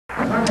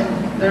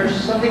There's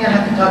something I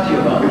have to talk to you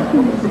about.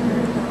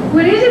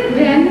 What is it,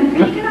 Ben?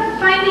 Are you gonna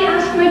finally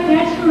ask my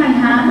parents for my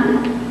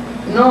hand?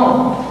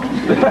 No.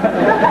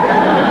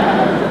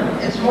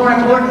 It's more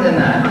important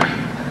than that.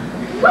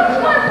 What's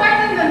more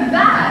important than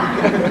that?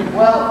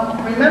 Well,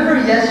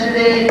 remember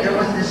yesterday there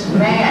was this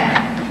man,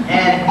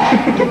 and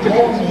he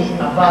told me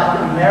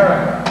about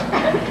America.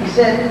 He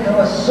said there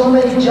was so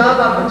many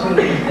job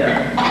opportunities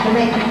there to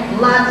make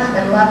lots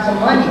and lots of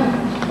money.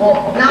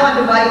 Well, now I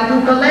can buy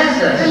 2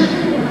 Calesas.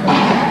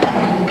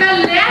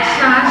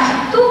 Calesas?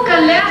 2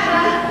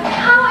 Calesas?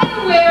 How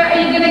and where are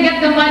you gonna get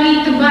the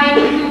money to buy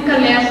 2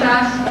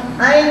 Calesas?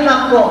 Ay,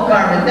 nako,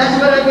 Carmen, that's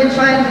what I've been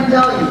trying to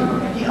tell you.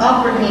 He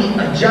offered me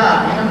a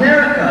job in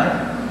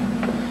America.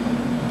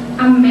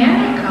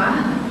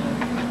 America?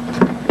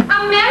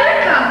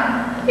 America?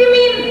 You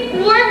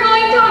mean we're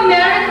going to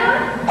America?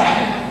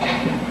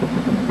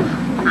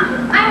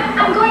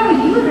 I'm going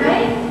with you,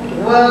 right?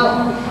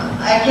 Well,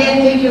 I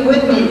can't take you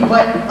with me,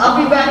 but I'll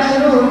be back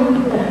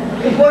soon.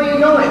 Before you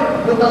know it,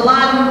 with a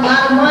lot of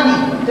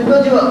money to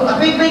build you a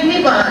big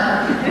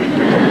neighborhood.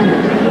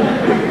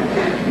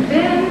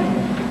 Then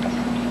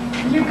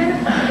you're gonna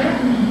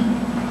forget me.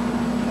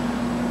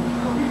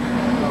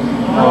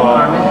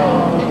 Carmen.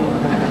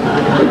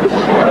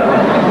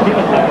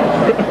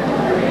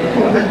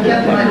 I've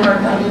kept my heart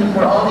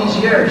for all these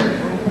years,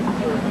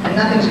 and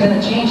nothing's going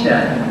to change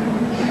that.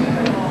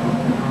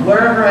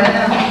 Wherever I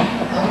am,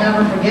 I'll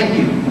never forget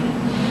you.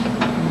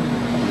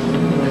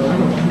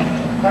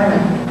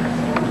 Carmen,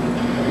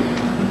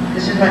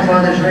 this is my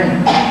father's ring.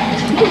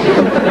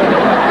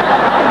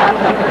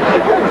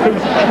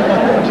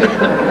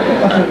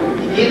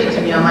 He gave it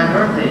to me on my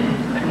birthday.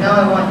 Now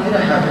I want you to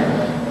have it.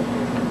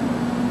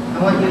 I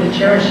want you to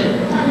cherish it.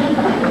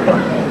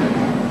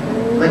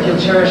 Like you'll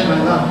cherish my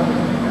love.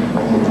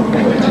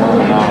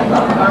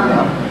 Carmen,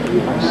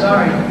 I'm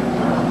sorry.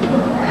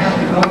 I have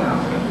to go now.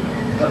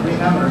 But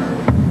remember,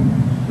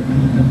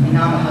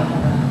 minamahal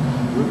kita.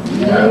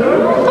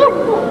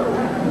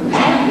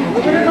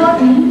 What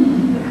about me?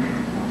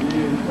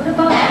 What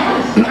about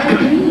us? Our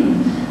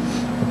dreams?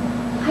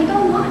 I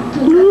don't want to.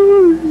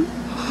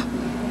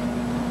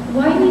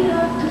 Why do you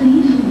have to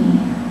leave me?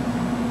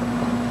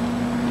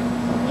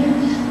 You're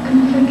just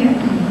gonna forget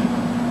me.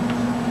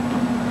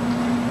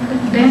 But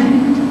then